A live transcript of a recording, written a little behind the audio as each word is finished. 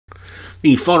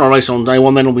The final race on day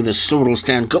one then will be the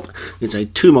Swordlestown Cup. It's a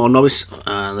 2-mile novice.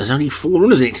 There's only 4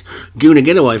 runners in it. Guna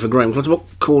Getaway for Graham Clutterbuck,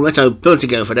 Corletto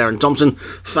Vertigo for Darren Thompson,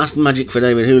 Fast Magic for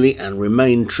David Hooley, and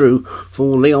Remain True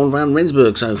for Leon van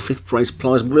Rensburg. So fifth placed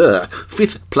prize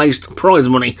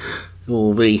money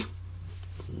will be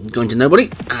going to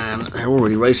nobody, and they're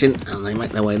already racing, and they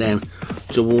make their way down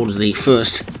towards the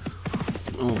first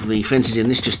of the fences in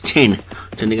this. Just 10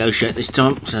 to negotiate this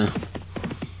time. So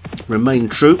Remain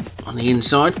True on the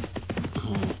inside,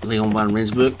 Leon van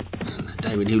Rensburg, and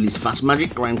David Hooley's Fast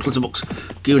Magic, Graham Clutterbuck's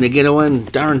Guna Getaway,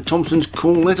 and Darren Thompson's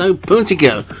Corletto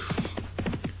Vertigo.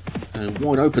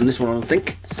 Wide open this one, I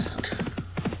think. And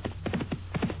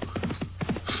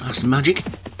Fast Magic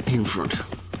in front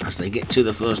as they get to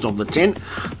the first of the 10,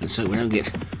 and so we don't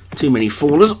get too many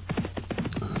fallers.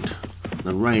 And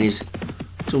the rain is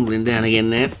tumbling down again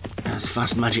now as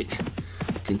Fast Magic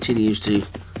continues to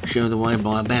show the way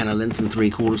by about 1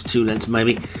 3/4 lengths, 2 lengths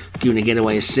maybe. Guna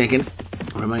Getaway is second,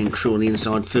 Remain True on the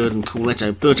inside third, and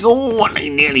Corletto Vertigo. Oh, and he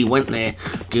nearly went there,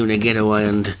 Guna Getaway,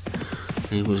 and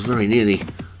it was very nearly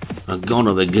a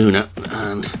goner, the Guna,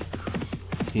 and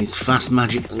his Fast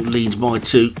Magic leads by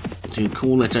 2 to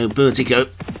Corletto Vertigo,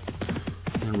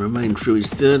 and Remain True is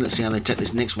third. Let's see how they take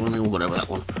this next one. They all got over that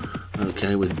one.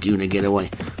 Okay, with Guna Getaway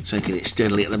taking it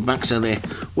steadily at the back, so they're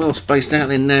well spaced out.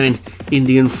 They're now in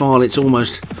Indian file. It's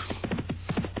almost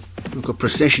like a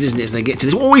procession, isn't it, as they get to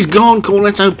this. Oh, he's gone!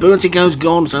 Corletto Vertigo's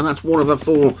gone, so that's one of the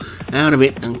 4 out of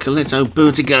it, and Corletto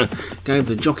Vertigo gave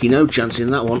the jockey no chance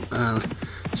in that one, and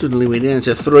suddenly we're down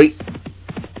to 3,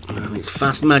 and it's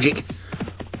Fast Magic,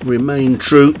 Remain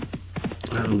True,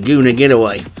 and Guna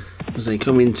Getaway as they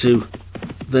come into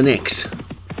the next.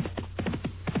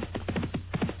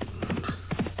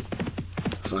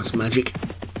 Fast Magic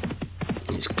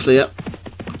is clear.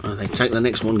 They take the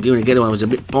next one. Guna Getaway was a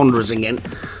bit ponderous again,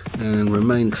 and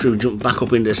Remain True jumped back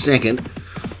up into second.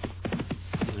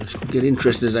 This could get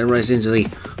interested as they race into the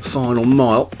final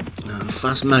mile. And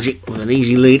Fast Magic with an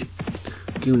easy lead.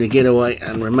 Guna Getaway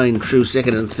and Remain True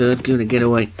second and third. Guna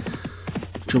Getaway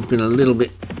jumping a little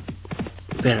bit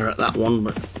better at that one,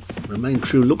 but Remain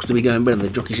True looks to be going better. The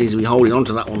jockey seems to be holding on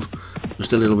to that one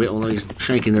just a little bit, although he's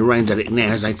shaking the reins at it now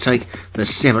as they take the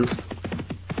 7th,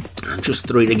 and just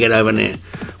 3 to get over now,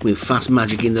 with Fast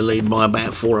Magic in the lead by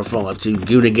about 4 or 5 to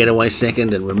Guna Getaway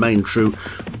second and Remain True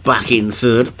back in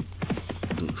third.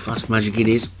 And Fast Magic it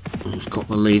is, who's got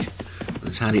the lead,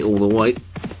 has had it all the way,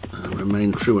 and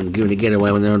Remain True and Guna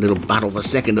Getaway when they're in a little battle for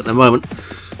second at the moment,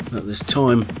 but there's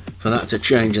time for that to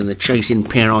change, and the chasing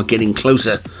pair are getting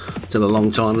closer to the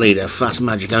long time leader. Fast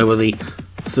Magic over the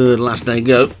third last they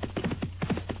go.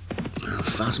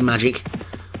 Fast Magic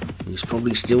is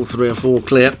probably still 3 or 4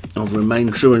 clear of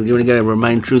Remain True and Guna Getaway.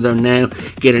 Remain True though now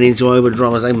getting into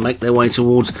overdrive as they make their way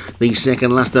towards the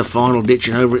second last, the final ditch,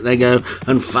 and over it they go,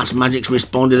 and Fast Magic's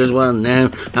responded as well. Now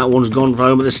that one's gone for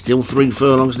home, but there's still 3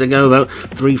 furlongs to go though.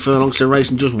 3 furlongs to race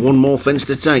and just 1 more fence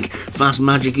to take. Fast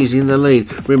Magic is in the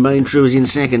lead, Remain True is in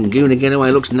second, Guna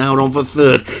Getaway looks nailed on for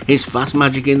third. It's Fast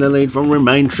Magic in the lead from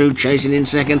Remain True chasing in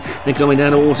second. They're coming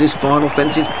down towards this final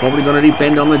fence. It's probably going to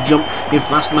depend on the jump. If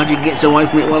Fast Magic gets away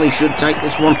from it, well, he should take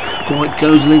this one quite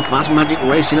cosily. Fast Magic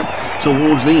racing up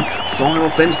towards the final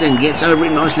fence, then gets over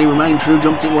it nicely. Remain True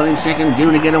jumped it well in second.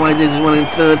 Guna Getaway did as well in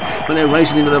third, but they're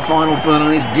racing into the final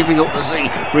furlong. It's difficult to see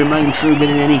Remain True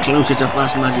getting any closer to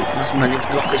Fast Magic. Fast Magic's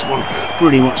got this one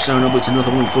pretty much sewn up. It's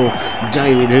another one for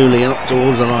David Hooley up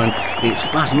towards the line. It's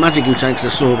Fast Magic who takes the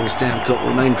Swordlestown Cup.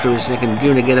 Remain True is second.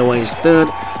 Guna Getaway is third,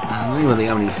 and they were the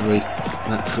only 3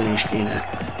 that finished in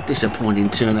a disappointing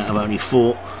turnout of only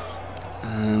 4.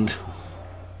 And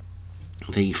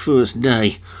the first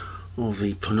day of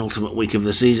the penultimate week of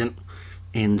the season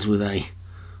ends with a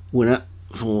winner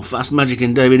for Fast Magic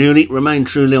and David Hooley. Remain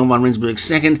True, Leon van Rensburg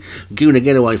second. Guna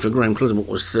Getaway for Graham Clutterbuck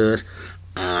was third.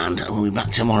 And we'll be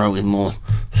back tomorrow with more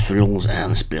thrills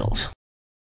and spills.